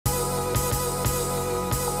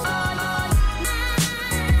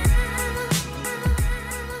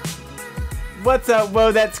What's up,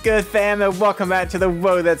 Whoa That's Good fam, and welcome back to the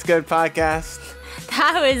Whoa That's Good podcast.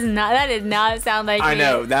 That did not sound like I me.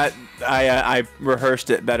 know, that I rehearsed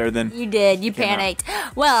it better than... You did. You panicked.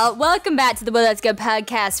 Well, welcome back to the Whoa That's Good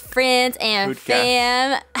podcast, friends and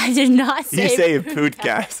fam. I did not say... You say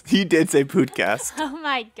podcast. You did say podcast. Oh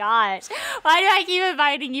my gosh. Why do I keep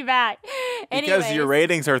inviting you back? Because your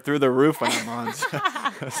ratings are through the roof when I'm on.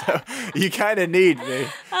 So you kind of need me.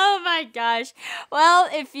 Oh my gosh. Well,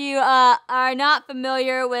 if you are not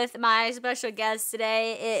familiar with my special guest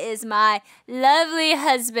today, it is my lovely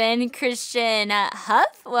husband, Christian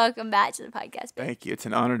Huff. Welcome back to the podcast, babe. Thank you. It's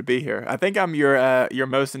an honor to be here. I think I'm your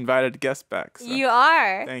most invited guest back. So. You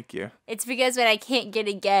are. Thank you. It's because when I can't get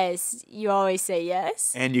a guest, you always say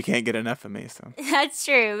yes. And you can't get enough of me, so. That's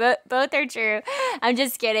true. Both are true. I'm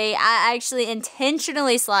just kidding. I actually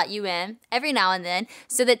intentionally slot you in every now and then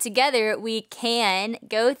so that together we can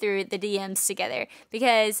go through the DMs together,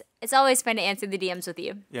 because it's always fun to answer the DMs with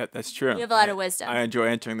you. Yeah, that's true. You have a lot of wisdom. I enjoy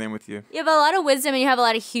answering them with you. You have a lot of wisdom and you have a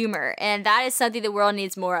lot of humor, and that is something the world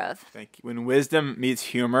needs more of. Thank you. When wisdom meets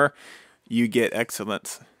humor, you get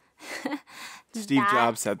excellence. Steve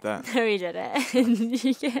Jobs said that. No, he didn't.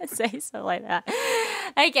 You can't say so like that.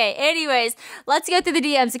 Okay, anyways, let's go through the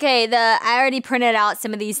DMs. Okay, I already printed out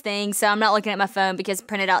some of these things, so I'm not looking at my phone because I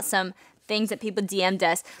printed out some things that people DM'd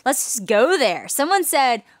us. Let's just go there. Someone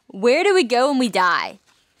said, where do we go when we die?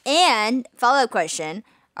 And follow-up question,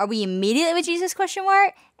 are we immediately with Jesus, question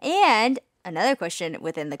mark? And another question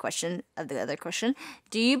within the question of the other question,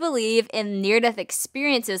 do you believe in near-death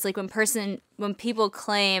experiences, like when people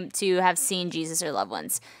claim to have seen Jesus or loved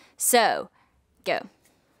ones? So, go.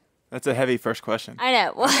 That's a heavy first question. I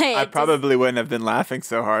know. Why? I probably wouldn't have been laughing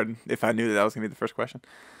so hard if I knew that was going to be the first question.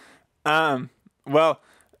 Well,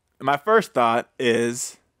 my first thought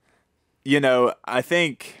is, I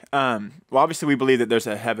think, obviously we believe that there's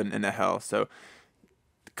a heaven and a hell. So,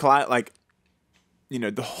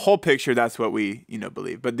 the whole picture, that's what we,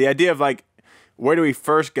 believe. But the idea of, where do we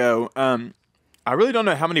first go? I really don't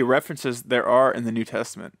know how many references there are in the New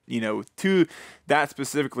Testament, to that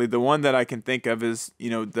specifically. The one that I can think of is,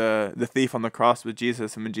 the thief on the cross with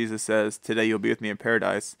Jesus. And when Jesus says, today you'll be with me in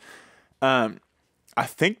paradise. I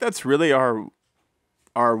think that's really our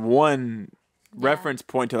one reference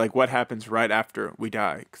point to what happens right after we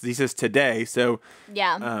die. Because he says today. So,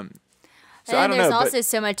 yeah. So I don't know. There's also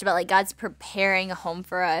so much about God's preparing a home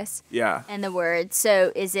for us. Yeah. And the word.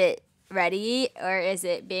 So is it ready, or is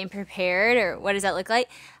it being prepared, or what does that look like?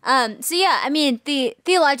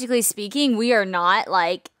 Theologically speaking, we are not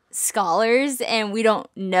scholars, and we don't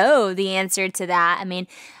know the answer to that.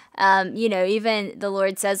 Even the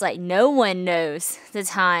Lord says no one knows the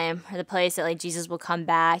time or the place that Jesus will come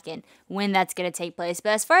back and when that's going to take place. But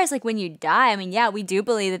as far as when you die, we do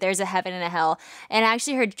believe that there's a heaven and a hell. And I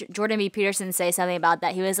actually heard Jordan B. Peterson say something about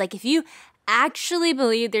that. He was if you actually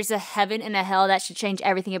believe there's a heaven and a hell, that should change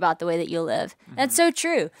everything about the way that you live. Mm-hmm. That's so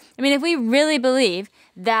true. If we really believe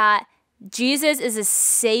that Jesus is a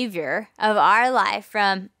savior of our life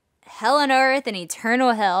from hell on earth and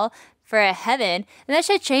eternal hell for a heaven, and that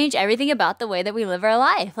should change everything about the way that we live our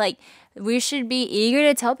life. We should be eager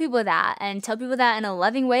to tell people that, and tell people that in a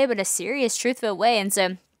loving way, but a serious, truthful way. And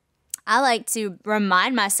so I like to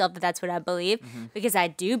remind myself that that's what I believe, because I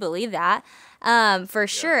do believe that for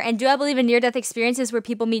sure. And do I believe in near-death experiences where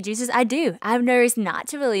people meet Jesus? I do. I have no reason not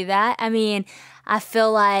to believe that. I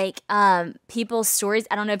feel people's stories,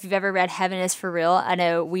 I don't know if you've ever read Heaven is for Real. I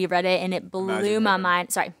know we read it and it blew my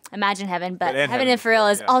mind. Sorry, Imagine Heaven. But Heaven is for Real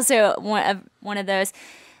is also one of those.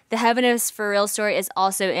 The Heaven is for Real story is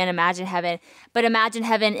also in Imagine Heaven. But Imagine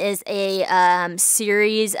Heaven is a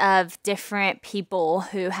series of different people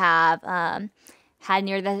who have had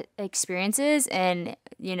near-death experiences and,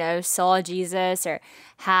 saw Jesus, or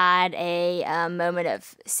had a moment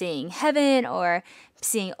of seeing heaven or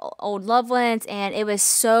seeing old loved ones. And it was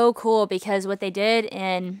so cool because what they did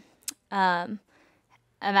in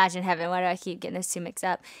Imagine Heaven, why do I keep getting those two mixed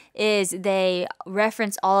up, is they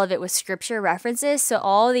reference all of it with scripture references. So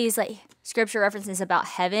all these scripture references about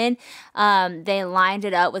heaven, they lined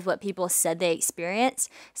it up with what people said they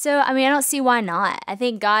experienced. So, I don't see why not. I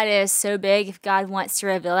think God is so big. If God wants to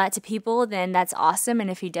reveal that to people, then that's awesome.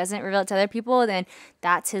 And if he doesn't reveal it to other people, then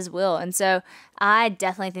that's his will. And so I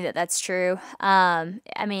definitely think that that's true.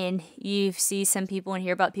 You see some people and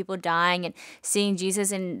hear about people dying and seeing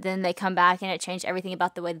Jesus, and then they come back and it changed everything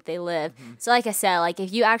about the way that they live. Mm-hmm. So like I said,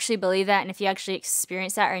 if you actually believe that, and if you actually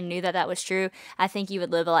experienced that or knew that that was true, I think you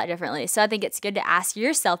would live a lot differently. So I think it's good to ask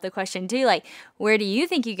yourself the question too, where do you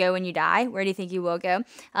think you go when you die? Where do you think you will go?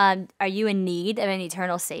 Are you in need of an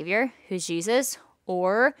eternal savior who's Jesus?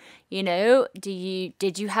 Or,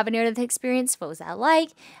 did you have a near-death experience? What was that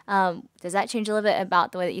like? Does that change a little bit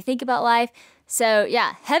about the way that you think about life? So,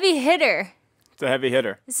 yeah, heavy hitter. It's a heavy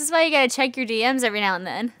hitter. This is why you got to check your DMs every now and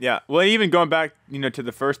then. Yeah. Well, even going back, to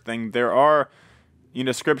the first thing, there are,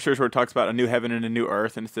 scriptures where it talks about a new heaven and a new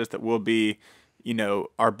earth, and it says that we'll be,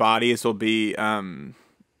 our bodies will be,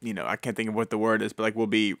 I can't think of what the word is, but like we'll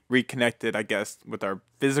be reconnected, I guess, with our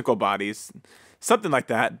physical bodies, something like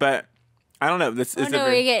that. But I don't know.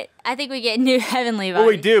 I think we get new heavenly bodies. Well,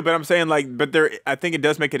 we do, but I'm saying I think it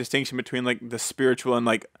does make a distinction between like the spiritual and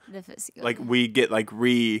like the physical. Like we get like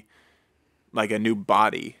a new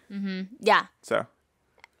body. Mm-hmm. Yeah. So.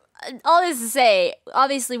 All this to say,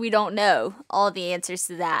 obviously we don't know all the answers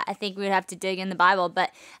to that. I think we would have to dig in the Bible.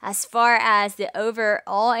 But as far as the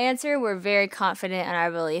overall answer, we're very confident in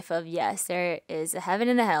our belief of, yes, there is a heaven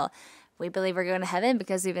and a hell. We believe we're going to heaven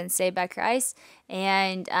because we've been saved by Christ.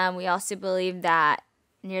 And we also believe that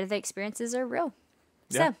near-death experiences are real.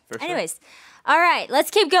 Yeah, so, anyways. All right,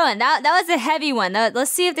 let's keep going. That was a heavy one.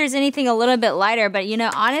 Let's see if there's anything a little bit lighter. But,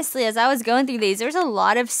 honestly, as I was going through these, there's a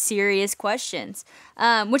lot of serious questions,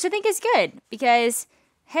 which I think is good because,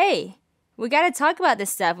 hey, we got to talk about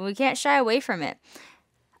this stuff and we can't shy away from it.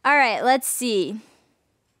 All right, let's see.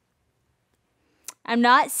 I'm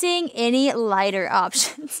not seeing any lighter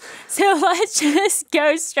options. So let's just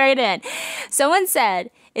go straight in. Someone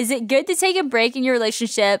said, is it good to take a break in your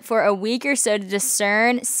relationship for a week or so to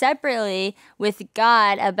discern separately with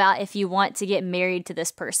God about if you want to get married to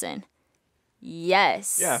this person?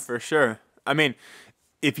 Yes. Yeah, for sure. I mean,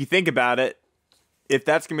 if you think about it, if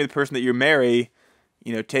that's going to be the person that you marry,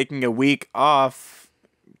 taking a week off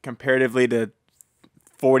comparatively to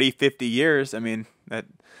 40, 50 years, I mean,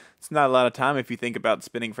 it's not a lot of time if you think about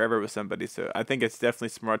spending forever with somebody. So I think it's definitely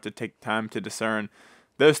smart to take time to discern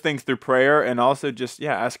those things through prayer and also just,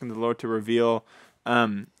 asking the Lord to reveal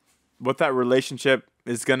what that relationship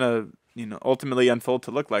is going to, ultimately unfold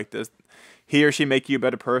to look like. Does he or she make you a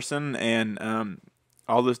better person and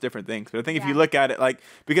all those different things. But I think if you look at it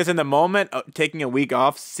because in the moment, taking a week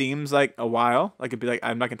off seems like a while. Like it'd be like,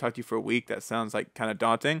 I'm not going to talk to you for a week. That sounds like kind of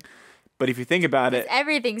daunting. But if you think about it,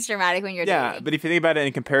 everything's dramatic when you're dating. Yeah, but if you think about it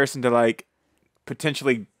in comparison to like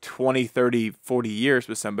potentially 20, 30, 40 years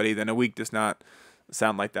with somebody, then a week does not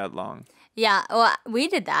sound like that long. Yeah, well, we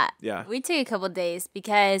did that. Yeah. We took a couple of days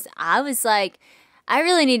because I was like, I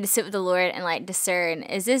really need to sit with the Lord and like discern,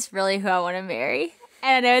 is this really who I want to marry?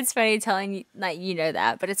 And I know it's funny telling you,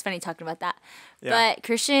 that, but it's funny talking about that. Yeah. But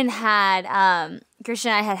Christian and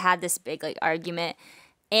I had this big argument,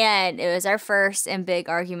 and it was our first and big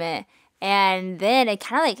argument. And then it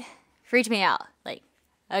kind of freaked me out.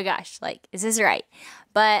 Oh gosh, is this right?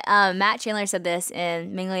 But Matt Chandler said this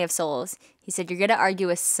in Mingling of Souls. He said, you're going to argue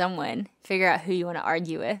with someone, figure out who you want to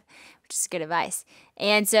argue with, which is good advice.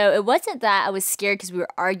 And so it wasn't that I was scared because we were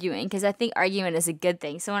arguing, because I think arguing is a good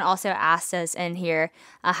thing. Someone also asked us in here,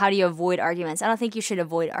 how do you avoid arguments? I don't think you should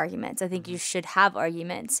avoid arguments. I think you should have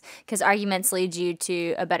arguments, because arguments lead you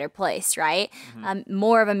to a better place, right? Mm-hmm.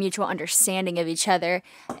 More of a mutual understanding of each other.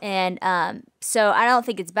 And so I don't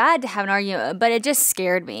think it's bad to have an argument, but it just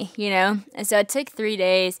scared me, And so it took 3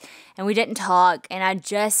 days, and we didn't talk, and I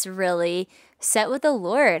just really sat with the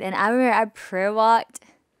Lord. And I remember I prayer walked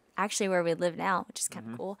actually where we live now, which is kind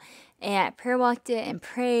of cool. And I prayer walked it and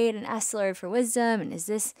prayed and asked the Lord for wisdom. And is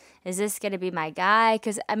this going to be my guy?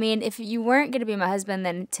 Because, I mean, if you weren't going to be my husband,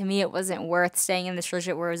 then to me it wasn't worth staying in this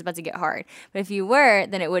relationship where it was about to get hard. But if you were,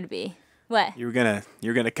 then it would be. What? You're gonna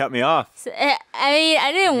cut me off. So, I mean,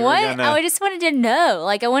 I didn't I just wanted to know.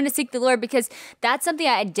 I wanted to seek the Lord because that's something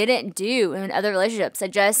I didn't do in other relationships. I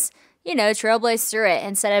just, trailblazed through it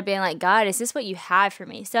instead of being like, God, is this what you have for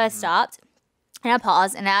me? So I stopped. And I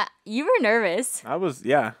paused, and you were nervous. I was,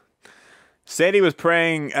 yeah. Sadie was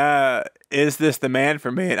praying, is this the man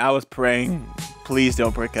for me? And I was praying, please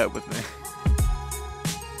don't break up with me.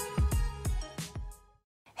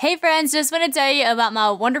 Hey friends, just want to tell you about my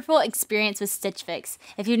wonderful experience with Stitch Fix.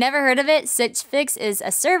 If you've never heard of it, Stitch Fix is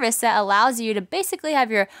a service that allows you to basically have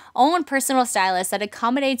your own personal stylist that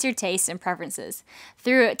accommodates your tastes and preferences.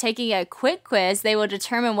 Through taking a quick quiz, they will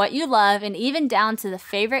determine what you love and even down to the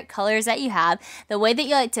favorite colors that you have, the way that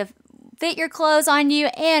you like to fit your clothes on you,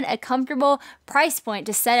 and a comfortable price point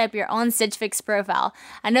to set up your own Stitch Fix profile.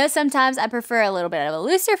 I know sometimes I prefer a little bit of a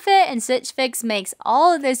looser fit, and Stitch Fix makes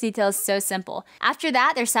all of those details so simple. After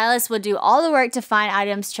that, their stylist will do all the work to find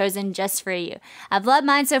items chosen just for you. I've loved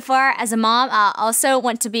mine so far. As a mom, I also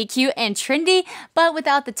want to be cute and trendy, but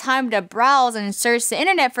without the time to browse and search the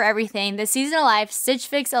internet for everything, this season of life, Stitch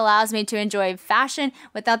Fix allows me to enjoy fashion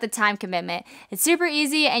without the time commitment. It's super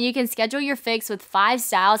easy, and you can schedule your fix with 5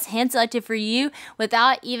 styles, hand-selected selected for you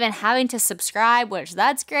without even having to subscribe, which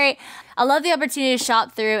that's great. I love the opportunity to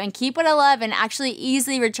shop through and keep what I love and actually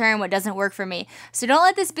easily return what doesn't work for me. So don't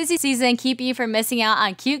let this busy season keep you from missing out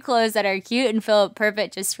on cute clothes that are cute and feel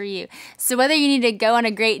perfect just for you. So whether you need to go on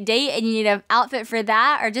a great date and you need an outfit for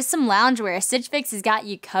that or just some loungewear, Stitch Fix has got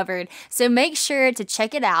you covered. So make sure to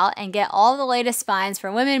check it out and get all the latest finds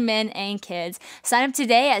for women, men, and kids. Sign up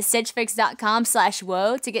today at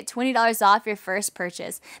stitchfix.com/whoa to get $20 off your first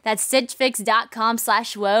purchase. That's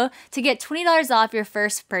stitchfix.com/whoa to get $20 off your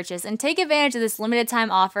first purchase, and take advantage of this limited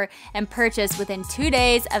time offer and purchase within 2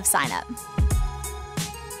 days of sign up.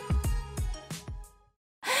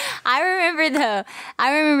 I remember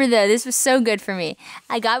though, this was so good for me.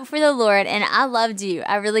 I got before the Lord and I loved you.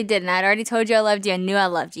 I really did. And I'd already told you I loved you. I knew I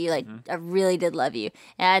loved you. Like, I really did love you.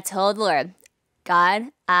 And I told the Lord, God,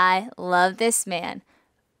 I love this man,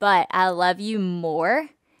 but I love you more.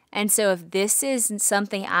 And so if this is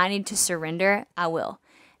something I need to surrender, I will.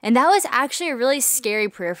 And that was actually a really scary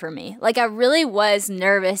prayer for me. Like, I really was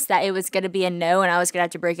nervous that it was going to be a no and I was going to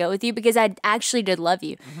have to break up with you, because I actually did love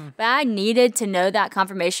you. But I needed to know that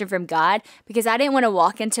confirmation from God, because I didn't want to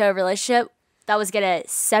walk into a relationship that was going to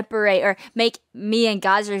separate or make me and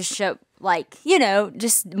God's relationship, like, you know,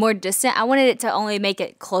 just more distant. I wanted it to only make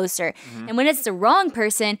it closer. And when it's the wrong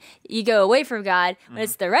person, you go away from God. When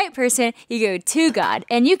it's the right person, you go to God.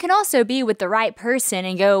 And you can also be with the right person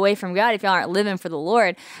and go away from God if y'all aren't living for the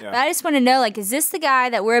Lord. But I just want to know, like, is this the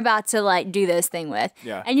guy that we're about to, like, do this thing with?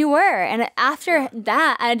 And you were. And after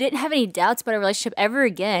that, I didn't have any doubts about a relationship ever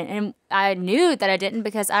again. And I knew that I didn't,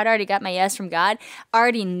 because I'd already got my yes from God. I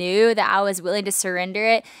already knew that I was willing to surrender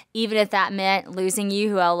it, even if that meant losing you,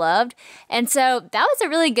 who I loved. And so that was a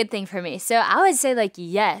really good thing for me. So I would say, like,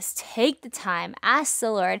 yes, take the time, ask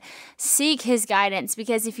the Lord, seek his guidance,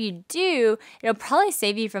 because if you do, it'll probably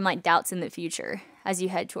save you from, like, doubts in the future as you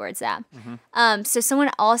head towards that. So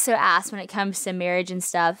someone also asked, when it comes to marriage and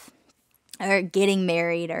stuff, or getting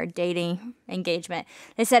married or dating, engagement,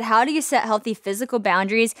 they said, how do you set healthy physical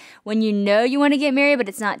boundaries when you know you want to get married, but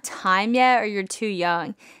it's not time yet or you're too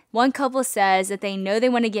young? One couple says that they know they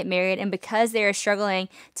want to get married, and because they are struggling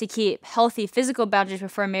to keep healthy physical boundaries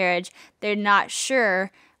before marriage, they're not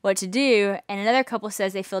sure what to do. And another couple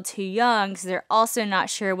says they feel too young, so they're also not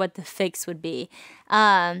sure what the fix would be.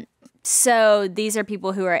 So these are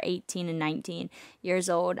people who are 18 and 19 years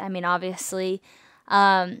old. I mean, obviously,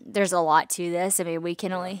 there's a lot to this. I mean, we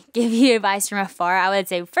can only give you advice from afar. I would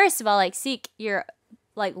say, first of all, like, seek your,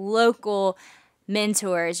 like, local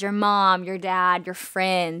mentors, your mom, your dad, your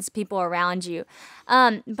friends, people around you.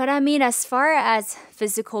 But I mean, as far as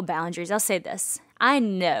physical boundaries, I'll say this. I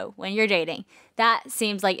know when you're dating, that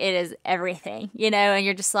seems like it is everything, you know, and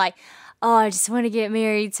you're just like, oh, I just want to get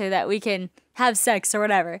married so that we can have sex or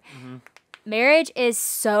whatever. Marriage is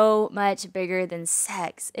so much bigger than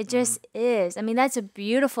sex. It just is. I mean, that's a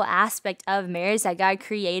beautiful aspect of marriage that God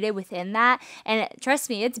created within that. And trust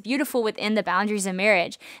me, it's beautiful within the boundaries of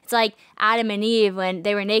marriage. It's like Adam and Eve when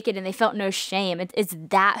they were naked and they felt no shame. It's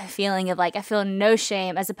that feeling of, like, I feel no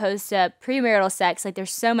shame, as opposed to premarital sex. Like,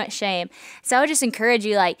 there's so much shame. So I would just encourage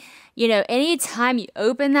you, like, you know, anytime you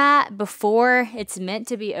open that before it's meant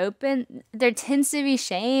to be open, there tends to be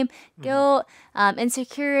shame, guilt,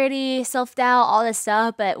 insecurity, self-doubt, all this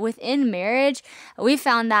stuff. But within marriage, we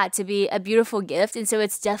found that to be a beautiful gift. And so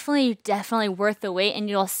it's definitely worth the wait. And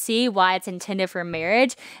you'll see why it's intended for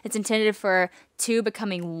marriage. It's intended for two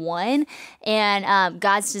becoming one. And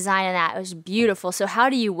God's design in that was beautiful. So how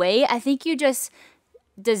do you wait? I think you just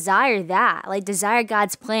desire that, like, desire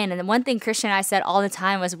God's plan. And the one thing Christian and I said all the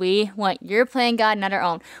time was, we want your plan, God, not our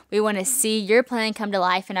own. We want to see your plan come to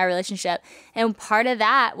life in our relationship. And part of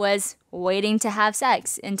that was waiting to have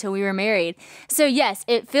sex until we were married. So yes,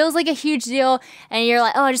 it feels like a huge deal, and you're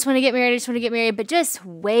like, oh, I just want to get married, but just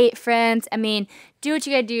wait, friends. I mean, do what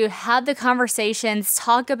you gotta do, have the conversations,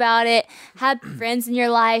 talk about it, have friends in your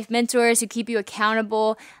life, mentors who keep you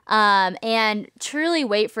accountable, and truly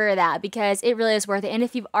wait for that, because it really is worth it. And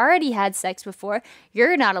if you've already had sex before,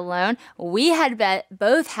 you're not alone. We had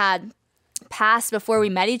both had past before we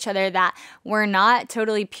met each other that were not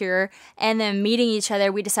totally pure, and then meeting each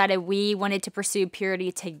other, we decided we wanted to pursue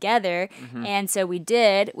purity together. And so we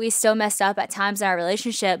did. We still messed up at times in our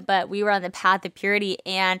relationship, but we were on the path of purity,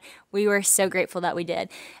 and we were so grateful that we did.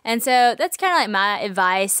 And so that's kind of like my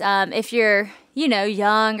advice. If you're, you know,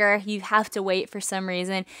 young, or you have to wait for some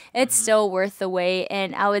reason, it's still worth the wait.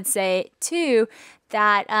 And I would say too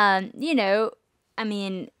that, you know, I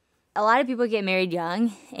mean, a lot of people get married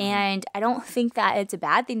young, and I don't think that it's a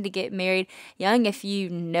bad thing to get married young if you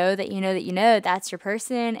know that you know that you know that's your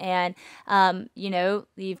person, and you know,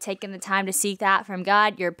 you've taken the time to seek that from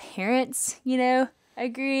God. Your parents, you know,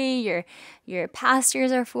 agree. Your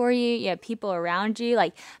pastors are for you. You have people around you.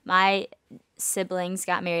 Like my siblings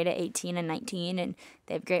got married at 18 and 19, and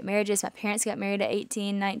they have great marriages. My parents got married at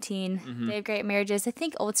 18, 19. They have great marriages. I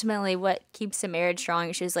think ultimately what keeps a marriage strong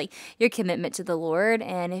is just like your commitment to the Lord,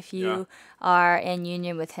 and if you are in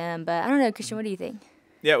union with Him. But I don't know, Christian, what do you think?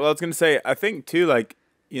 Yeah, well, I was going to say, I think too, like,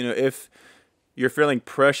 you know, if you're feeling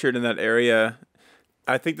pressured in that area,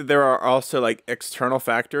 I think that there are also like external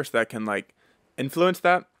factors that can like influence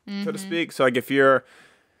that, so to speak. So like if you're,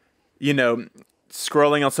 you know,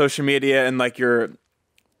 scrolling on social media and like you're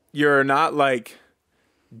not like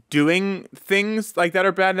doing things like that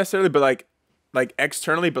are bad necessarily, but like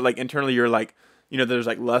externally, but like internally you're like, you know, there's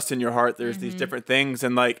like lust in your heart, there's these different things,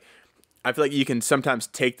 and like I feel like you can sometimes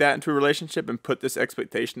take that into a relationship and put this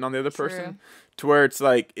expectation on the other person, to where it's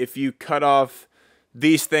like if you cut off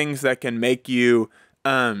these things that can make you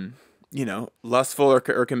you know, lustful or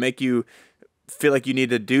can make you feel like you need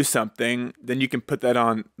to do something, then you can put that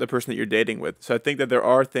on the person that you're dating with. So I think that there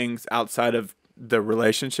are things outside of the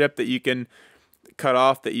relationship that you can cut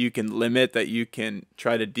off, that you can limit, that you can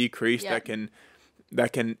try to decrease, that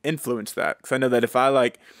can influence that. Because I know that if I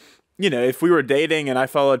like, you know, if we were dating and I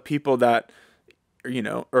followed people that, you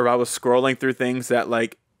know, or I was scrolling through things that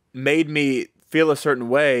like made me feel a certain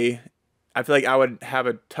way, I feel like I would have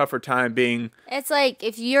a tougher time being. It's like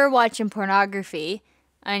if you're watching pornography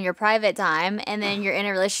on your private time and then you're in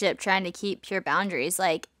a relationship trying to keep pure boundaries,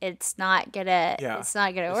 like it's not gonna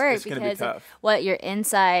work, it's because be of what you're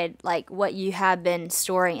inside, like what you have been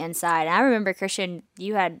storing inside. And I remember, Christian,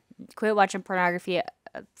 you had quit watching pornography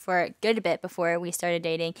for a good bit before we started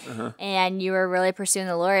dating, and you were really pursuing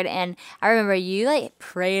the Lord, and I remember you like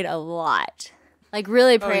prayed a lot, like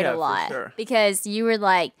really prayed a lot, for sure. Because you were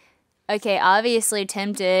like, okay, obviously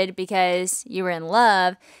tempted because you were in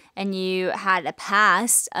love and you had a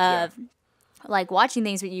past of like watching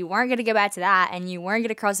things, but you weren't going to go back to that, and you weren't going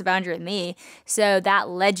to cross the boundary with me. So that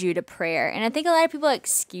led you to prayer. And I think a lot of people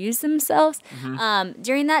excuse themselves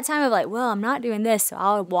during that time of like, well, I'm not doing this, so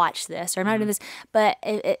I'll watch this, or I'm not doing this. But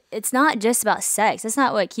it's not just about sex. That's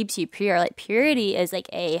not what keeps you pure. Like purity is like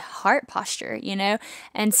a heart posture, you know?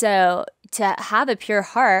 And so to have a pure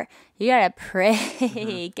heart, you gotta pray,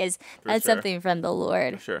 because that's something from the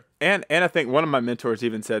Lord. For sure. And I think one of my mentors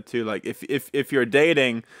even said too, like if you're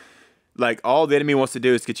dating, like all the enemy wants to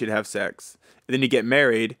do is get you to have sex. And then you get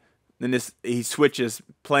married, then he switches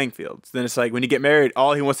playing fields. Then it's like when you get married,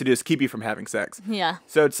 all he wants to do is keep you from having sex. Yeah.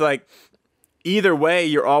 So it's like either way,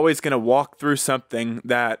 you're always gonna walk through something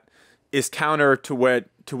that is counter to what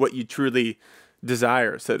you truly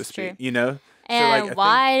desire, so to speak. You know? And so like,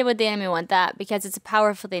 why would the enemy want that? Because it's a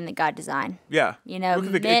powerful thing that God designed. Yeah. You know,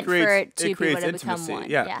 meant for two people to become one.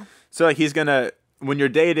 Yeah. So like he's gonna, when you're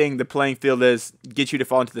dating, the playing field is get you to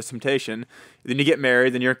fall into this temptation. Then you get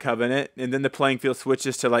married, then you're a covenant, and then the playing field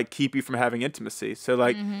switches to like keep you from having intimacy. So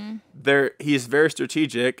like he's very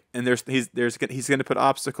strategic, and he's gonna put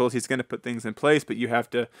obstacles, he's gonna put things in place, but you have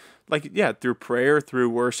to through prayer, through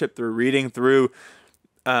worship, through reading, through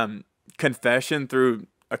confession, through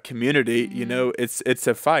a community, you know, it's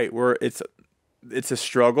a fight where it's a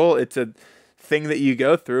struggle. It's a thing that you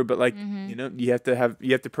go through, but like, you know, you have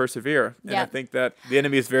to persevere. And I think that the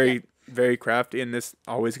enemy is very, very crafty, and there's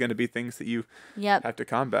always going to be things that you have to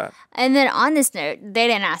combat. And then on this note, they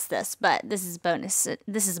didn't ask this, but this is bonus.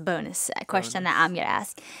 This is a bonus question that I'm going to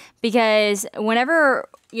ask, because whenever,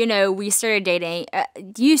 you know, we started dating,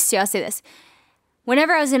 I'll say this.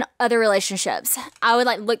 Whenever I was in other relationships, I would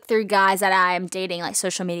like look through guys that I am dating, like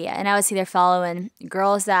social media, and I would see they're following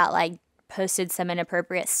girls that like posted some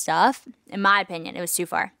inappropriate stuff. In my opinion, it was too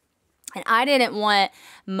far. And I didn't want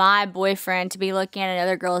my boyfriend to be looking at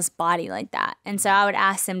another girl's body like that. And so I would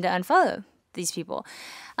ask them to unfollow these people.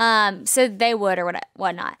 So they would or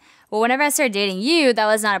whatnot. Well, whenever I started dating you, that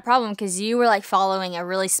was not a problem, because you were like following a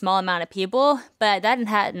really small amount of people, but that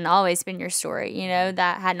hadn't always been your story, you know,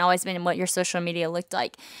 that hadn't always been what your social media looked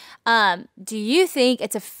like. Do you think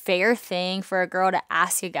it's a fair thing for a girl to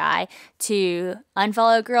ask a guy to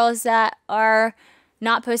unfollow girls that are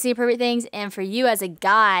not posting appropriate things? And for you as a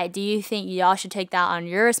guy, do you think y'all should take that on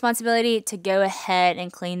your responsibility to go ahead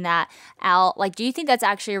and clean that out? Like, do you think that's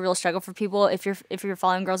actually a real struggle for people if you're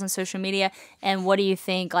following girls on social media? And what do you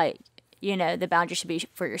think, like, you know, the boundary should be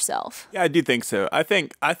for yourself? Yeah, I do think so. I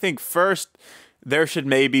think first there should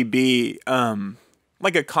maybe be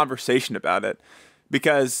like a conversation about it,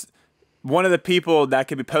 because one of the people that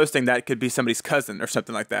could be posting that could be somebody's cousin or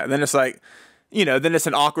something like that. And then it's like, then it's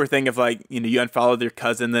an awkward thing of like, you unfollow your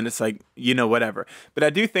cousin, then it's like, whatever. But I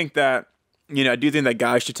do think that,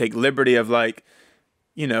 guys should take liberty of like,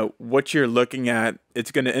 what you're looking at.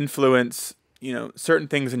 It's going to influence, certain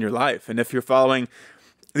things in your life. And if you're following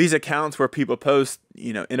these accounts where people post,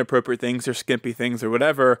 inappropriate things or skimpy things or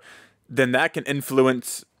whatever, then that can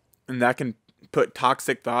influence and that can put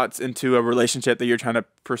toxic thoughts into a relationship that you're trying to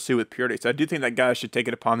pursue with purity. So I do think that guys should take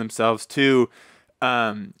it upon themselves to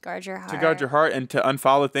guard your heart and to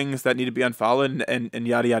unfollow things that need to be unfollowed and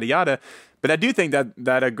yada yada yada. But I do think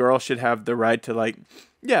that a girl should have the right to like,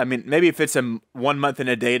 I mean, maybe if it's 1 month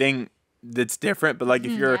into dating, that's different. But like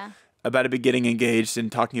if you're about to be getting engaged and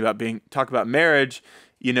talk about marriage,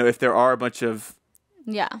 if there are a bunch of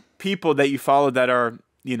people that you follow that are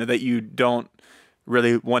that you don't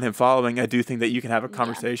really want him following, I do think that you can have a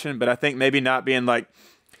conversation. But I think maybe not being like,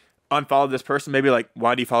 unfollow this person, maybe like,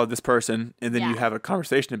 why do you follow this person? And then you have a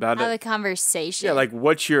conversation about it. Have a conversation. Yeah, like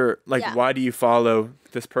what's your why do you follow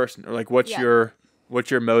this person? Or like what's your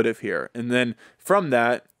motive here? And then from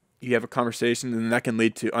that you have a conversation, and that can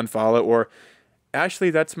lead to unfollow or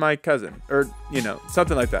actually that's my cousin, or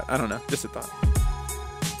something like that. I don't know, just a thought.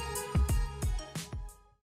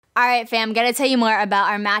 All right, fam, gotta tell you more about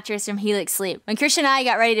our mattress from Helix Sleep. When Christian and I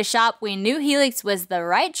got ready to shop, we knew Helix was the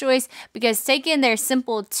right choice because taking their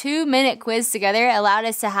simple 2-minute quiz together allowed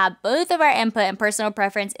us to have both of our input and personal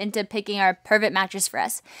preference into picking our perfect mattress for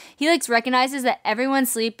us. Helix recognizes that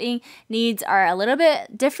everyone's sleeping needs are a little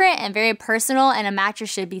bit different and very personal, and a mattress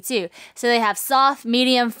should be too. So they have soft,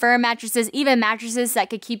 medium, firm mattresses, even mattresses that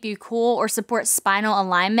could keep you cool or support spinal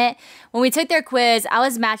alignment. When we took their quiz, I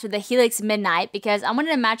was matched with the Helix Midnight because I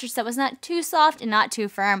wanted a mattress that was not too soft and not too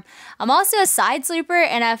firm. I'm also a side sleeper,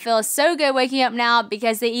 and I feel so good waking up now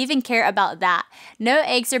because they even care about that. No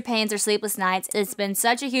aches or pains or sleepless nights. It's been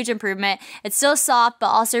such a huge improvement. It's still soft, but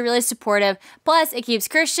also really supportive. Plus, it keeps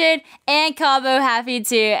Christian and Cabo happy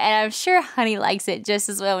too, and I'm sure Honey likes it just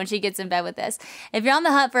as well when she gets in bed with us. If you're on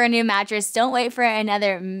the hunt for a new mattress, don't wait for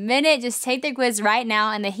another minute. Just take the quiz right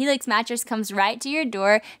now, and the Helix mattress comes right to your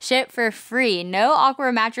door, shipped for free. No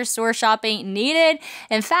awkward mattress store shopping needed.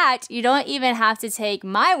 In fact, you don't even have to take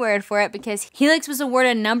my word for it because Helix was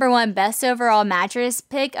awarded #1 best overall mattress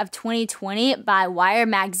pick of 2020 by Wire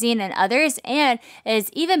Magazine and others, and it has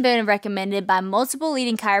even been recommended by multiple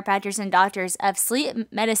leading chiropractors and doctors of sleep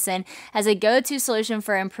medicine as a go-to solution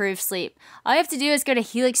for improved sleep. All you have to do is go to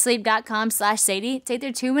helixsleep.com/Sadie, take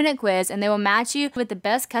their 2-minute quiz, and they will match you with the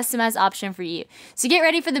best customized option for you. So get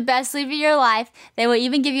ready for the best sleep of your life. They will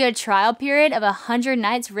even give you a trial period of 100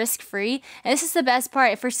 nights risk-free, and this is the best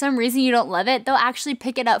part. If for some reason you don't love it, they'll actually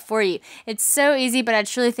pick it up for you. It's so easy, but I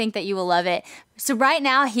truly think that you will love it. So right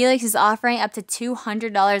now, Helix is offering up to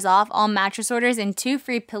 $200 off all mattress orders and 2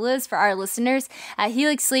 free pillows for our listeners at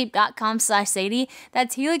helixsleep.com/Sadie.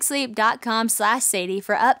 That's helixsleep.com/Sadie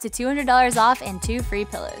for up to $200 off and 2 free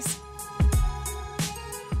pillows.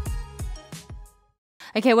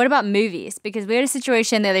 Okay, what about movies? Because we had a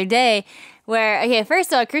situation the other day where, okay,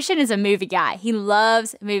 first of all, Christian is a movie guy. He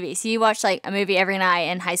loves movies. He watched like a movie every night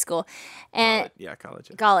in high school. And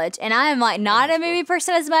college. And I am like not a movie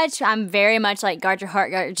person as much. I'm very much like guard your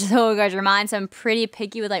heart, guard your soul, guard your mind. So I'm pretty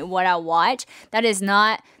picky with like what I watch. That was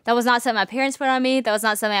not something my parents put on me. That's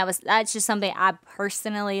just something I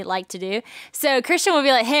personally like to do. So Christian would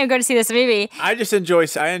be like, hey, I'm going to see this movie. I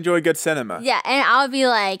enjoy good cinema. Yeah. And I'll be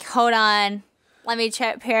like, hold on. Let me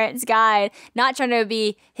check Parents Guide. Not trying to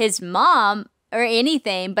be his mom or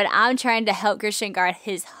anything, but I'm trying to help Christian guard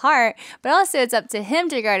his heart. But also it's up to him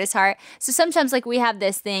to guard his heart. So sometimes like we have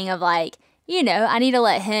this thing of like, I need to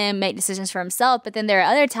let him make decisions for himself. But then there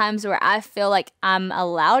are other times where I feel like I'm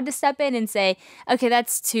allowed to step in and say, okay,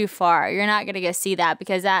 that's too far. You're not going to go see that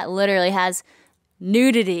because that literally has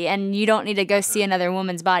nudity and you don't need to go see another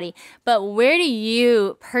woman's body. But where do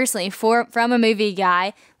you personally, from a movie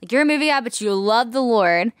guy, like you're a movie guy but you love the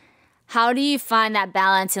Lord, how do you find that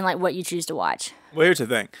balance in like what you choose to watch? Well, here's the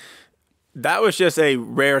thing. That was just a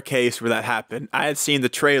rare case where that happened. I had seen the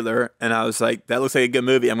trailer and I was like, that looks like a good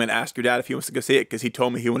movie. I'm going to ask your dad if he wants to go see it because he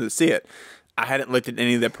told me he wanted to see it. I hadn't looked at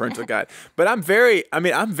any of the parental guide. But I'm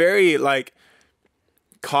very like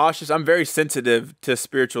cautious. I'm very sensitive to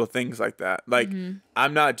spiritual things like that. Like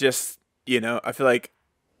I'm not just, I feel like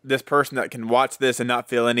this person that can watch this and not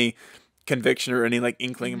feel any conviction or any like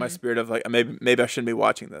inkling in my spirit of like, maybe I shouldn't be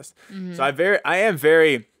watching this. So I am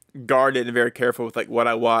very guarded and very careful with like what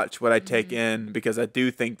I watch, what I take in, because I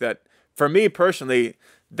do think that for me personally,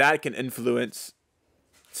 that can influence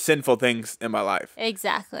sinful things in my life.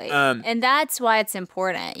 Exactly. And that's why it's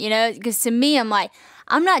important, because to me, I'm like,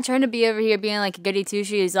 I'm not trying to be over here being like a goody two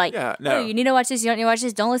shoes. Like, Yeah, no. oh, you need to watch this. You don't need to watch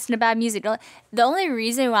this. Don't listen to bad music. The only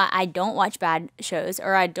reason why I don't watch bad shows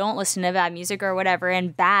or I don't listen to bad music or whatever,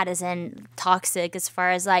 and bad is in toxic as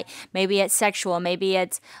far as like maybe it's sexual, maybe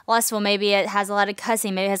it's lustful, maybe it has a lot of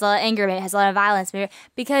cussing, maybe it has a lot of anger, maybe it has a lot of violence,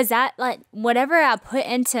 because that like whatever I put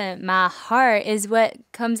into my heart is what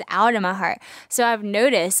comes out of my heart. So I've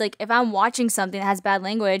noticed like if I'm watching something that has bad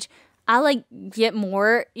language, I like get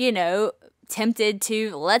more, tempted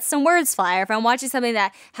to let some words fly. Or if I'm watching something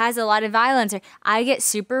that has a lot of violence, or I get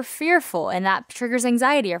super fearful and that triggers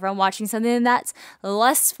anxiety. Or if I'm watching something that's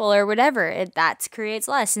lustful or whatever, that creates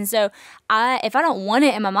lust. And so if I don't want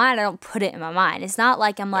it in my mind, I don't put it in my mind. It's not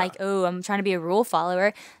like I'm like, oh, I'm trying to be a rule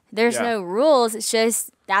follower. There's no rules. It's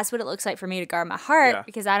just that's what it looks like for me to guard my heart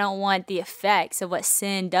because I don't want the effects of what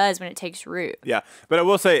sin does when it takes root. Yeah. But I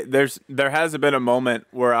will say there has been a moment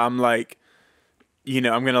where I'm like, I'm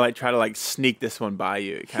going to like try to like sneak this one by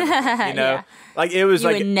you kind of thing, Yeah. Like it was You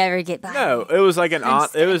like would never get by. No, it was like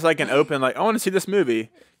an open like I want to see this movie.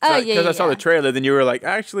 Because I saw the trailer, then you were like,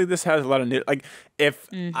 actually this has a lot of new like if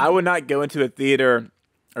I would not go into a theater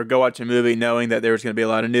or go watch a movie knowing that there was going to be a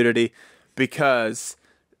lot of nudity because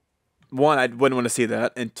one, I wouldn't want to see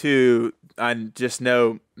that, and two, I just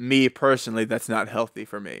know me personally that's not healthy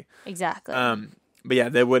for me. Exactly. But yeah,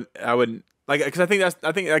 I wouldn't like because I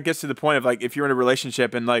think that gets to the point of like if you're in a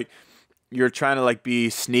relationship and like you're trying to like be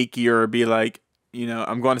sneaky or be like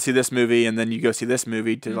I'm going to see this movie and then you go see this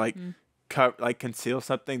movie to like conceal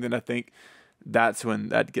something, then I think that's when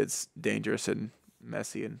that gets dangerous and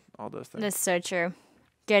messy and all those things. That's so true.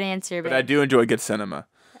 Good answer, but I do enjoy good cinema.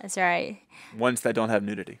 That's right. Ones that don't have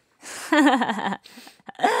nudity. All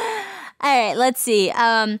right, let's see.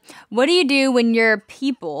 What do you do when your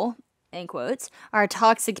people, in quotes, are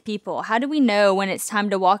toxic people? How do we know when it's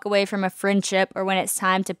time to walk away from a friendship or when it's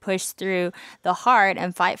time to push through the hard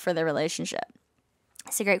and fight for the relationship?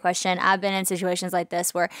 It's a great question. I've been in situations like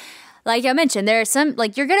this where, like I mentioned, there are some,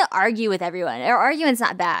 like, you're going to argue with everyone. Or arguing's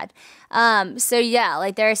not bad. So yeah,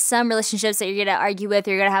 like there are some relationships that you're going to argue with,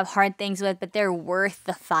 or you're going to have hard things with, but they're worth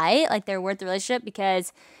the fight. Like they're worth the relationship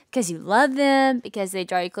because you love them, because they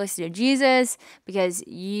draw you closer to Jesus, because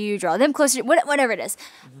you draw them closer, whatever it is.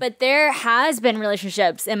 Mm-hmm. But there has been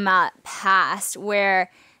relationships in my past where,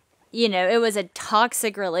 it was a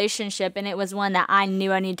toxic relationship and it was one that I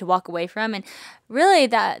knew I needed to walk away from. And really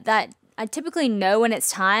that I typically know when it's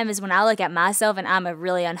time is when I look at myself and I'm a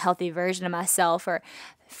really unhealthy version of myself, or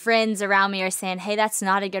friends around me are saying, hey, that's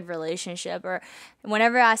not a good relationship. Or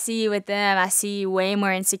whenever I see you with them, I see you way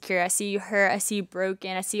more insecure. I see you hurt. I see you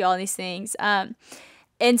broken. I see all these things.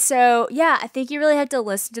 And so, yeah, I think you really have to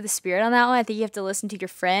listen to the Spirit on that one. I think you have to listen to your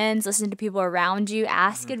friends, listen to people around you,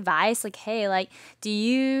 ask advice. Like, hey, like, do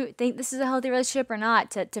you think this is a healthy relationship or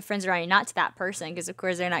not, to friends around you, not to that person, because, of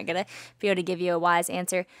course, they're not going to be able to give you a wise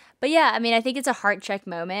answer. But, yeah, I mean, I think it's a heart check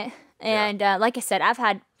moment. And like I said, I've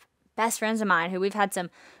had best friends of mine who we've had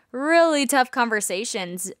some really tough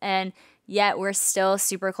conversations, and yet we're still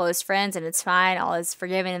super close friends, and it's fine. All is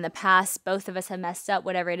forgiven in the past. Both of us have messed up,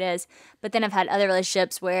 whatever it is. But then I've had other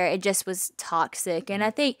relationships where it just was toxic. And I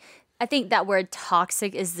think that word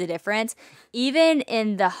toxic is the difference. Even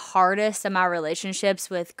in the hardest of my relationships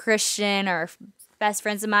with Christian or best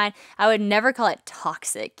friends of mine, I would never call it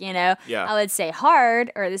toxic, Yeah. I would say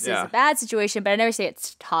hard, or this is a bad situation, but I never say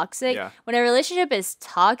it's toxic. Yeah. When a relationship is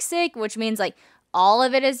toxic, which means like all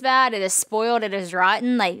of it is bad, it is spoiled, it is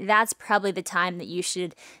rotten, like that's probably the time that you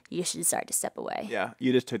should start to step away. Yeah,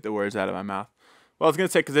 you just took the words out of my mouth. Well, I was gonna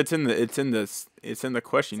say because it's in the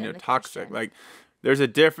question, toxic. Question. Like, there's a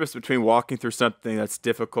difference between walking through something that's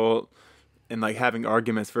difficult and like having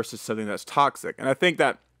arguments versus something that's toxic. And I think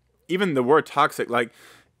that even the word toxic, like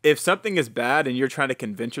if something is bad and you're trying to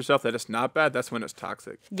convince yourself that it's not bad, that's when it's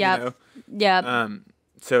toxic. Yeah. Yeah.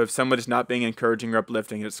 So if somebody's not being encouraging or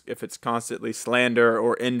uplifting, if it's constantly slander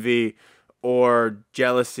or envy or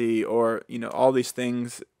jealousy or, all these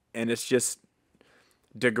things, and it's just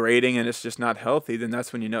degrading and it's just not healthy, then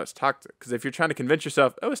that's when it's toxic. Because if you're trying to convince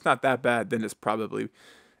yourself, oh, it's not that bad, then it's probably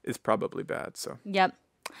bad. So. Yep.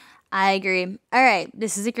 I agree. All right.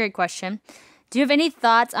 This is a great question. Do you have any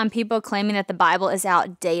thoughts on people claiming that the Bible is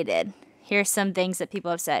outdated? Here's some things that people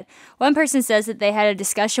have said. One person says that they had a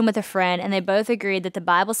discussion with a friend and they both agreed that the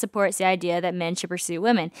Bible supports the idea that men should pursue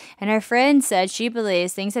women. And her friend said she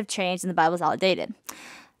believes things have changed and the Bible's outdated.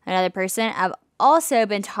 Another person, I've also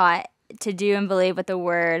been taught to do and believe what the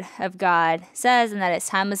Word of God says and that it's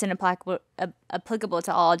timeless and applicable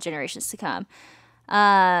to all generations to come.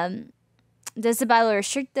 Does the Bible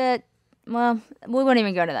restrict that? Well, we won't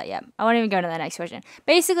even go into that yet. I won't even go into that next question.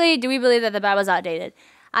 Basically, do we believe that the Bible's outdated?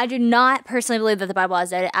 I do not personally believe that the Bible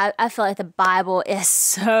is outdated. I feel like the Bible is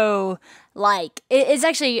so, like, it's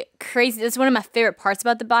actually crazy. It's one of my favorite parts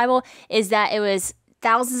about the Bible is that it was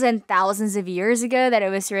thousands and thousands of years ago that it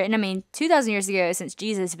was written. I mean, 2,000 years ago since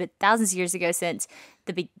Jesus, but thousands of years ago since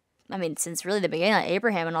since really the beginning, like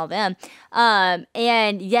Abraham and all them.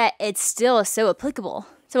 And yet it's still so applicable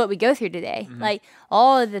to what we go through today. Like,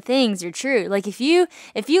 all of the things are true. Like, if you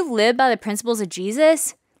live by the principles of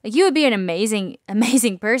Jesus, like, you would be an amazing,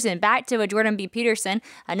 amazing person. Back to what Jordan B. Peterson,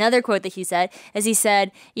 another quote that he said, is he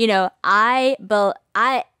said, you know, I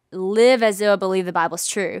live as though I believe the Bible's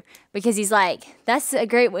true. Because he's like, that's a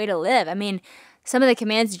great way to live. I mean, some of the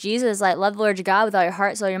commands of Jesus, like, love the Lord your God with all your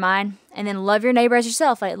heart, soul, your mind, and then love your neighbor as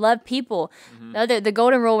yourself. Like, love people. The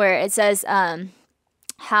golden rule where it says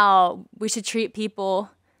how we should treat people,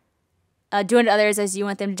 do unto others as you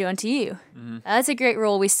want them to do unto you. That's a great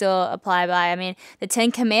rule we still apply by. I mean, the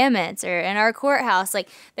 10 Commandments are in our courthouse. Like,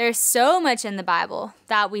 there's so much in the Bible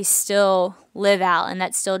that we still live out, and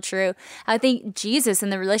that's still true. I think Jesus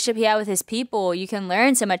and the relationship he had with his people, you can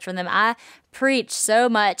learn so much from them. I preach so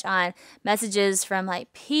much on messages from,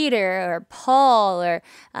 like, Peter or Paul or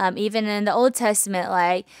even in the Old Testament,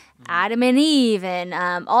 like Adam and Eve and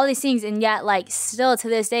all these things. And yet, like, still to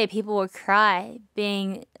this day, people will cry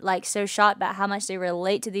being, like, so shocked about how much they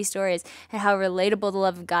relate to these stories and how relatable the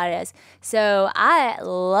love of God is. So I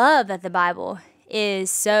love that the Bible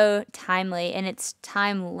is so timely and it's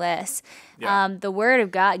timeless. The Word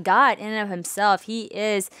of God in and of himself, he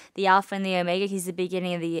is the Alpha and the Omega. He's the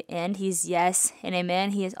beginning and the end. He's yes and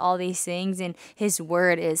amen. He is all these things, and his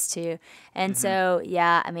Word is too. And so,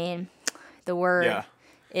 yeah, I mean, the Word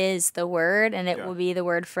is the Word, and it will be the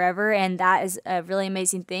Word forever. And that is a really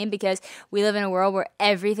amazing thing, because we live in a world where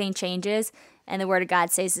everything changes and the Word of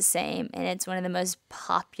God stays the same. And it's one of the most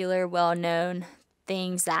popular, well-known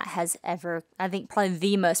things that has ever, I think probably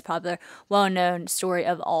the most popular, well-known story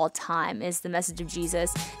of all time is the message of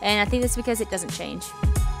Jesus. And I think that's because it doesn't change.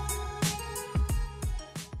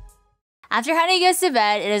 After Honey goes to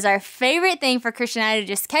bed, it is our favorite thing for Christian and I to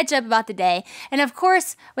just catch up about the day. And of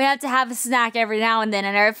course, we have to have a snack every now and then.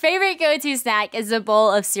 And our favorite go-to snack is a bowl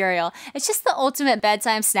of cereal. It's just the ultimate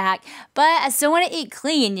bedtime snack, but I still want to eat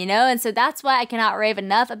clean, you know? And so that's why I cannot rave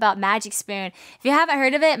enough about Magic Spoon. If you haven't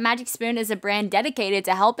heard of it, Magic Spoon is a brand dedicated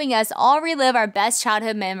to helping us all relive our best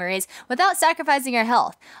childhood memories without sacrificing our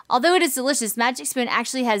health. Although it is delicious, Magic Spoon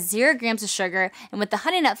actually has 0 grams of sugar, and with the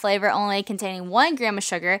honey nut flavor only containing 1 gram of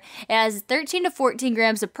sugar, it has 13 to 14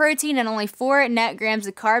 grams of protein and only 4 net grams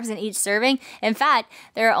of carbs in each serving. In fact,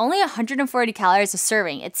 there are only 140 calories a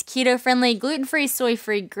serving. It's keto-friendly, gluten-free,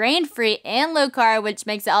 soy-free, grain-free, and low-carb, which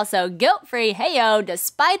makes it also guilt-free, hey-yo,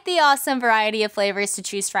 despite the awesome variety of flavors to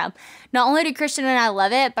choose from. Not only do Christian and I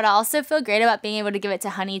love it, but I also feel great about being able to give it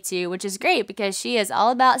to Honey too, which is great because she is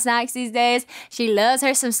all about snacks these days. She loves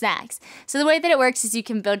her some snacks. So the way that it works is you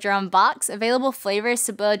can build your own box. Available flavors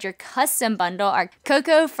to build your custom bundle are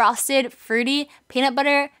cocoa, frosted, fruity, peanut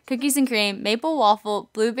butter, cookies and cream, maple waffle,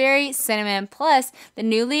 blueberry, cinnamon, plus the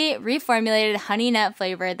newly reformulated honey nut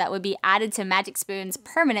flavor that would be added to Magic Spoon's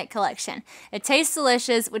permanent collection. It tastes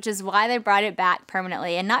delicious, which is why they brought it back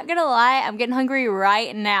permanently. And not gonna lie, I'm getting hungry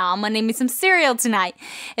right now. I'm gonna need me some cereal tonight.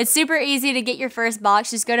 It's super easy to get your first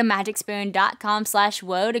box. Just go to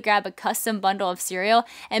magicspoon.com/woe to grab a custom bundle of cereal,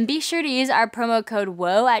 and be sure to use our promo code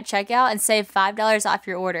WOE at checkout and save $5 off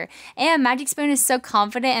your order. And Magic Spoon is so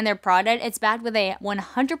confident in their product, it's backed with a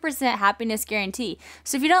 100% happiness guarantee.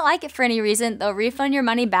 So if you don't like it for any reason, they'll refund your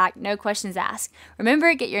money back, no questions asked.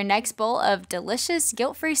 Remember, get your next bowl of delicious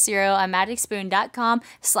guilt-free cereal at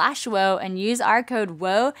magicspoon.com/woe and use our code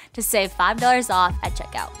WOE to save $5 off at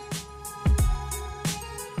checkout.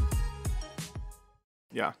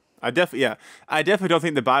 I definitely don't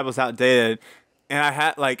think the Bible's outdated.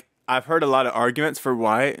 And I've heard a lot of arguments for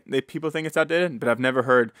why people think it's outdated, but I've never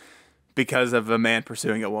heard because of a man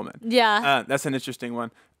pursuing a woman. Yeah. That's an interesting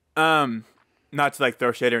one. Not to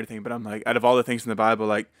throw shade or anything, but I'm like, out of all the things in the Bible,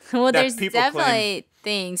 well, there's definitely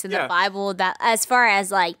things in the Bible that, as far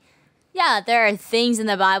as there are things in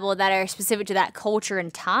the Bible that are specific to that culture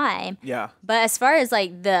and time. Yeah. But as far as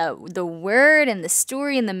the word and the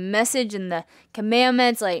story and the message and the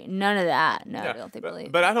commandments, none of that. No, I don't think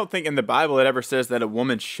believe. But I don't think in the Bible it ever says that a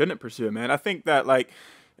woman shouldn't pursue a man. I think that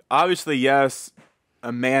obviously, yes,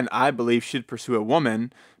 a man, I believe, should pursue a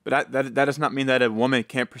woman, but that does not mean that a woman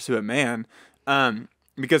can't pursue a man.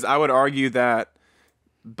 Because I would argue that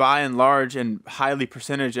by and large and highly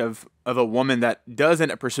percentage of a woman that does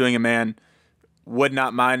end up pursuing a man would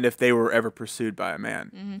not mind if they were ever pursued by a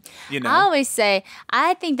man. Mm-hmm. You know? I always say,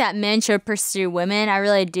 I think that men should pursue women. I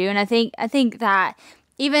really do. And I think that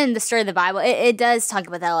even the story of the Bible, it does talk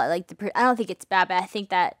about that a lot. Like, I don't think it's bad, but I think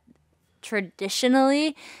that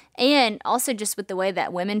traditionally, and also just with the way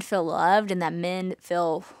that women feel loved and that men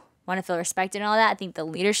want to feel respected and all that, I think the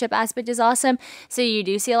leadership aspect is awesome. So you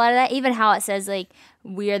do see a lot of that. Even how it says, like,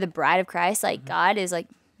 we are the bride of Christ. Like, God is, like,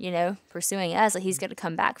 pursuing us. Like, he's going to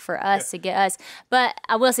come back for us to get us. But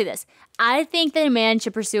I will say this. I think that a man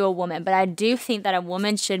should pursue a woman, but I do think that a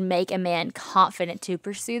woman should make a man confident to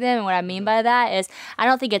pursue them. And what I mean by that is I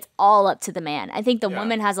don't think it's all up to the man. I think the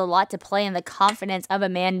woman has a lot to play in the confidence of a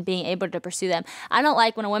man being able to pursue them. I don't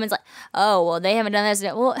like when a woman's like, oh, well, they haven't done this.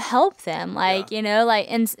 Well, help them. Like,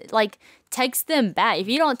 text them back. If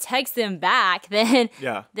you don't text them back, then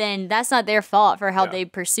that's not their fault for how they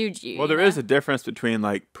pursued you. Well, there is a difference between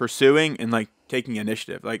like pursuing and like taking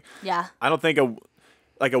initiative. Like, I don't think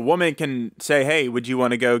a woman can say, "Hey, would you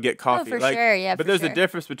want to go get coffee?" Oh, for sure, yeah. But there's a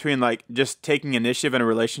difference between like just taking initiative in a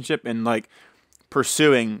relationship and like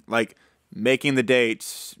pursuing, like making the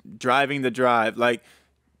dates, driving the drive. Like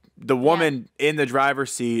the woman in the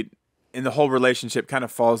driver's seat and the whole relationship kind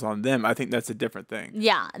of falls on them. I think that's a different thing.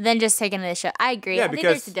 Yeah, than just taking initiative. I agree. Yeah, I think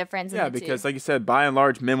there's a difference. Yeah, because like you said, by and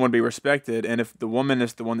large, men want to be respected, and if the woman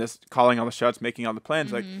is the one that's calling all the shots, making all the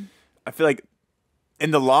plans, like I feel like in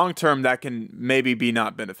the long term, that can maybe be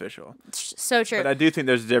not beneficial. So true. But I do think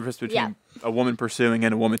there's a difference between a woman pursuing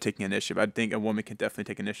and a woman taking initiative. I think a woman can definitely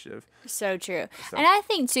take initiative. So true. And I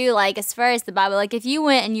think, too, like, as far as the Bible, like, if you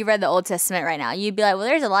went and you read the Old Testament right now, you'd be like, well,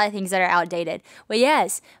 there's a lot of things that are outdated. Well,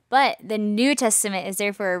 yes, but the New Testament is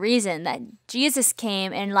there for a reason. That Jesus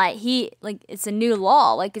came and, like, it's a new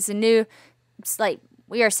law. Like, it's like,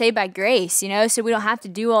 we are saved by grace, so we don't have to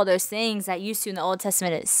do all those things that used to in the Old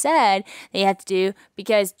Testament it said that you have to do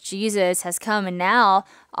because Jesus has come, and now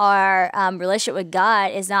our relationship with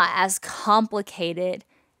God is not as complicated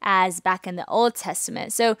as back in the Old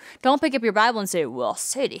Testament. So don't pick up your Bible and say, well,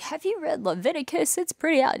 Sadie, have you read Leviticus? It's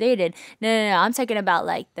pretty outdated. No. I'm talking about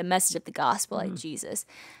like the message of the gospel, like Jesus,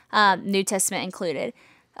 New Testament included.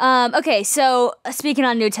 Okay, so speaking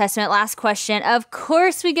on New Testament, last question. Of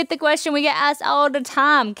course, we get the question we get asked all the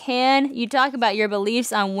time. Can you talk about your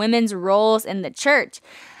beliefs on women's roles in the church?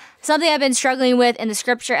 Something I've been struggling with in the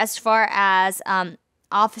scripture as far as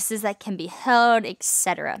offices that can be held,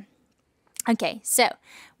 etc. Okay, so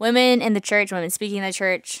women in the church, women speaking in the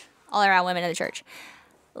church, all around women in the church.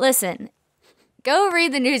 Listen, go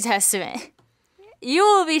read the New Testament. You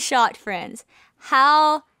will be shocked, friends,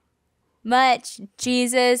 how much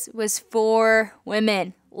Jesus was for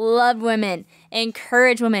women, loved women,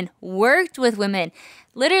 encouraged women, worked with women,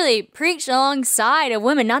 literally preached alongside of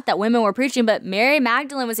women. Not that women were preaching, but Mary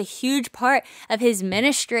Magdalene was a huge part of his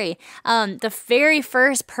ministry. The very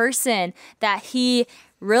first person that he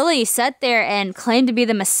really sat there and claimed to be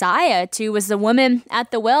the Messiah to was the woman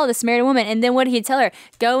at the well, the Samaritan woman. And then what did he tell her?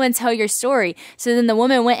 Go and tell your story. So then the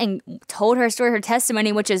woman went and told her story, her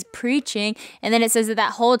testimony, which is preaching. And then it says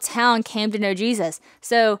that whole town came to know Jesus.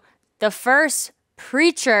 So the first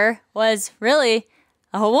preacher was really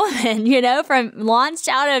a woman, from launched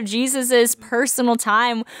out of Jesus's personal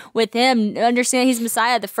time with him, understanding he's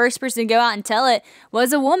Messiah. The first person to go out and tell it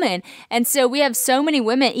was a woman. And so we have so many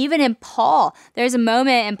women, even in Paul. There's a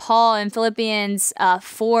moment in Paul in Philippians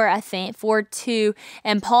 4:2,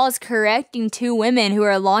 and Paul's correcting two women who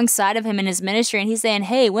are alongside of him in his ministry. And he's saying,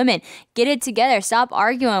 hey, women, get it together. Stop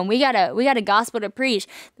arguing. We got a gospel to preach.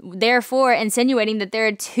 Therefore, insinuating that there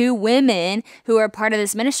are two women who are part of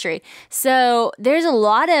this ministry. So there's a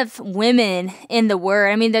lot of women in the word.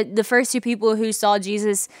 I mean, the first two people who saw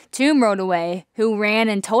Jesus' tomb rolled away, who ran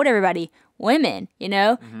and told everybody, women,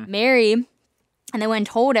 Mary, and they went and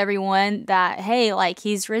told everyone that, hey, like,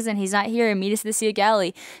 he's risen, he's not here, and meet us at the Sea of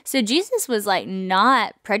Galilee. So Jesus was like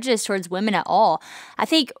not prejudiced towards women at all. I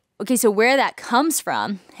think, okay, so where that comes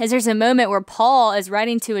from is there's a moment where Paul is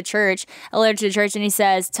writing to a letter to the church, and he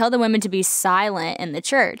says, tell the women to be silent in the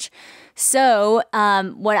church. So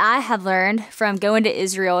what I have learned from going to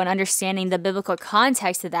Israel and understanding the biblical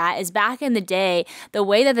context of that is back in the day, the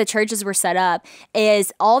way that the churches were set up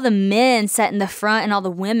is all the men sat in the front and all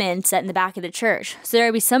the women sat in the back of the church. So there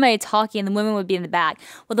would be somebody talking and the women would be in the back.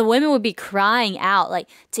 Well, the women would be crying out like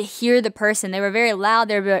to hear the person. They were very loud.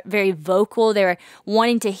 They were very vocal. They were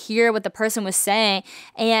wanting to hear what the person was saying.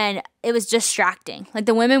 And it was distracting. Like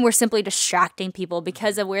the women were simply distracting people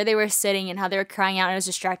because of where they were sitting and how they were crying out, and it was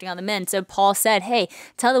distracting on the men. So Paul said, hey,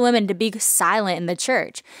 tell the women to be silent in the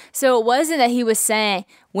church. So it wasn't that he was saying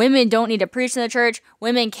women don't need to preach in the church,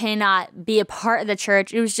 women cannot be a part of the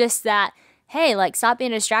church. It was just that, hey, like, stop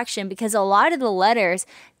being a distraction, because a lot of the letters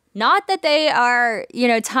Not that they are,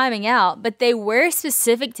 timing out, but they were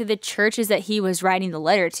specific to the churches that he was writing the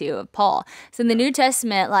letter to of Paul. So in the New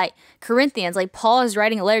Testament, like Corinthians, like Paul is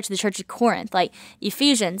writing a letter to the church of Corinth. Like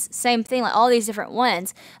Ephesians, same thing, like all these different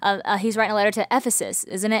ones. He's writing a letter to Ephesus,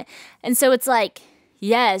 isn't it? And so it's like,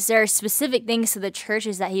 yes, there are specific things to the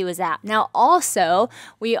churches that he was at. Now, also,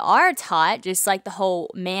 we are taught, just like the whole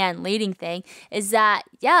man leading thing, is that,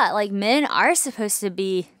 like men are supposed to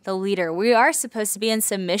be the leader. We are supposed to be in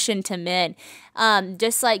submission to men.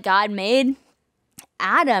 Just like God made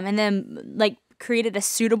Adam and then like created a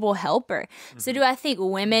suitable helper. So do I think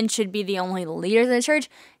women should be the only leaders in the church?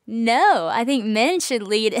 No, I think men should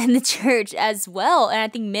lead in the church as well. And I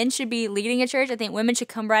think men should be leading a church. I think women should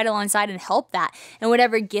come right alongside and help that and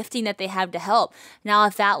whatever gifting that they have to help. Now,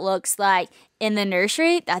 if that looks like in the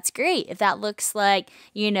nursery, that's great. If that looks like,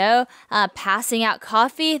 passing out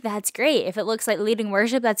coffee, that's great. If it looks like leading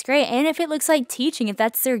worship, that's great. And if it looks like teaching, if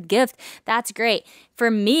that's their gift, that's great. For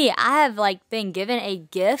me, I have been given a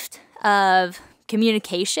gift of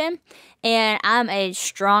communication, and I'm a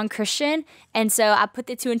strong Christian, and so I put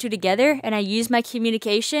the two and two together, and I use my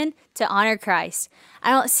communication to honor Christ.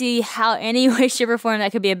 I don't see how any way, shape, or form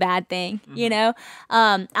that could be a bad thing,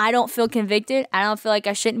 I don't feel convicted. I don't feel like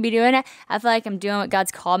I shouldn't be doing it. I feel like I'm doing what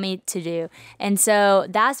God's called me to do, and so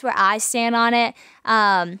that's where I stand on it.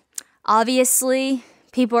 Obviously,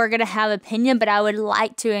 people are going to have opinion, but I would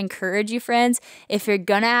like to encourage you, friends, if you're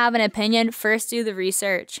going to have an opinion, first do the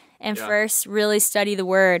research and first really study the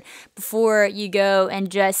word before you go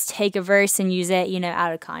and just take a verse and use it,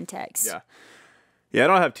 out of context. Yeah, I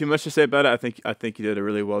don't have too much to say about it. I think you did a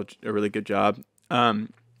really good job. All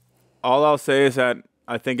I'll say is that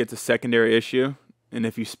I think it's a secondary issue, and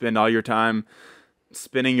if you spend all your time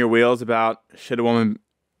spinning your wheels about should a woman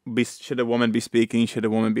be speaking, should a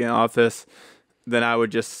woman be in office, then I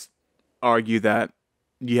would just argue that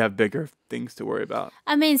you have bigger things to worry about.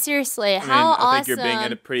 I mean, seriously, I think you're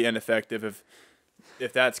being pretty ineffective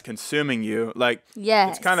if that's consuming you.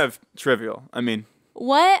 It's kind of trivial. I mean,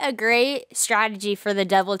 what a great strategy for the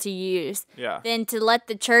devil to use. Than to let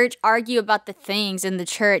the church argue about the things in the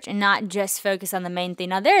church and not just focus on the main thing.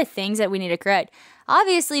 Now, there are things that we need to correct.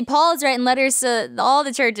 Obviously, Paul is writing letters to all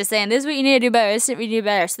the churches saying, this is what you need to do better, this is what you need to do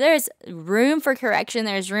better. So there's room for correction,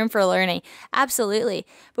 there's room for learning. Absolutely.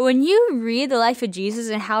 But when you read the life of Jesus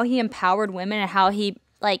and how he empowered women and how he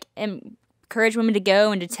encouraged women to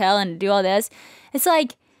go and to tell and to do all this, it's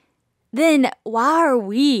like, then who are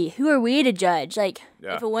we to judge?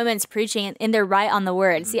 If a woman's preaching and they're right on the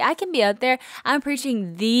word. See, I can be out there, I'm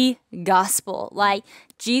preaching the gospel.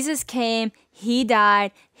 Jesus came, he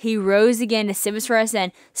died, he rose again to save us for our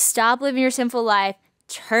sin. Stop living your sinful life,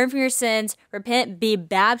 turn from your sins, repent, be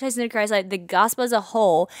baptized into Christ, the gospel as a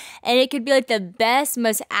whole. And it could be the best,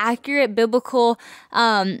 most accurate biblical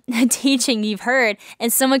teaching you've heard.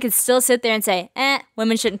 And someone could still sit there and say,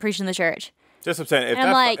 women shouldn't preach in the church. Just what I'm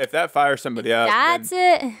saying, if that fires somebody up,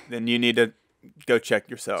 then you need to go check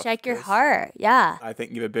yourself. Check your heart, yeah. I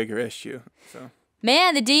think you have a bigger issue. So,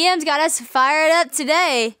 man, the DMs got us fired up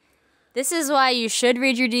today. This is why you should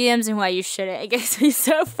read your DMs and why you shouldn't. It gets me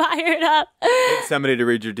so fired up. Get somebody to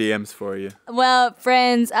read your DMs for you. Well,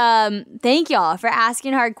 friends, thank y'all for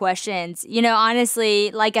asking hard questions.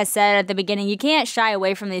 Honestly, like I said at the beginning, you can't shy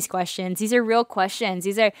away from these questions. These are real questions.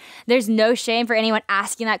 There's no shame for anyone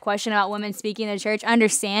asking that question about women speaking in the church.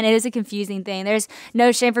 Understand, it is a confusing thing. There's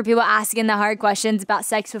no shame for people asking the hard questions about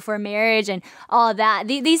sex before marriage and all of that.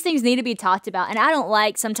 These things need to be talked about. And I don't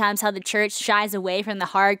like sometimes how the church shies away from the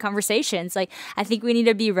hard conversations. I think we need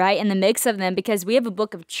to be right in the mix of them because we have a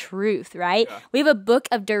book of truth, right? Yeah. We have a book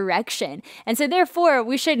of direction. And so therefore,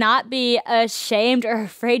 we should not be ashamed or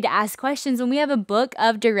afraid to ask questions when we have a book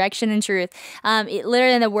of direction and truth.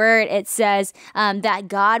 Literally in the word, it says that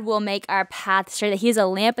God will make our path straight, that he is a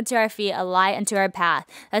lamp unto our feet, a light unto our path.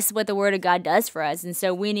 That's what the word of God does for us. And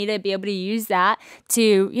so we need to be able to use that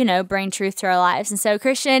to, bring truth to our lives. And so,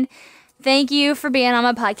 Christian, thank you for being on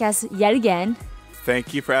my podcast yet again.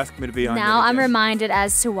 Thank you for asking me to be on. Now I'm reminded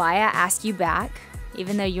as to why I asked you back,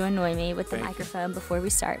 even though you annoy me with the microphone before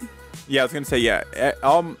we start. Yeah, I was going to say,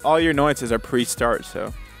 all your annoyances are pre-start,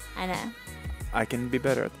 so. I know. I can be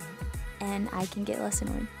better at that. And I can get less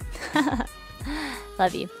annoyed.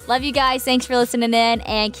 Love you. Love you guys. Thanks for listening in,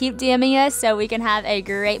 and keep DMing us so we can have a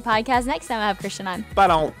great podcast next time I have Christian on.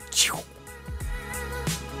 Bye.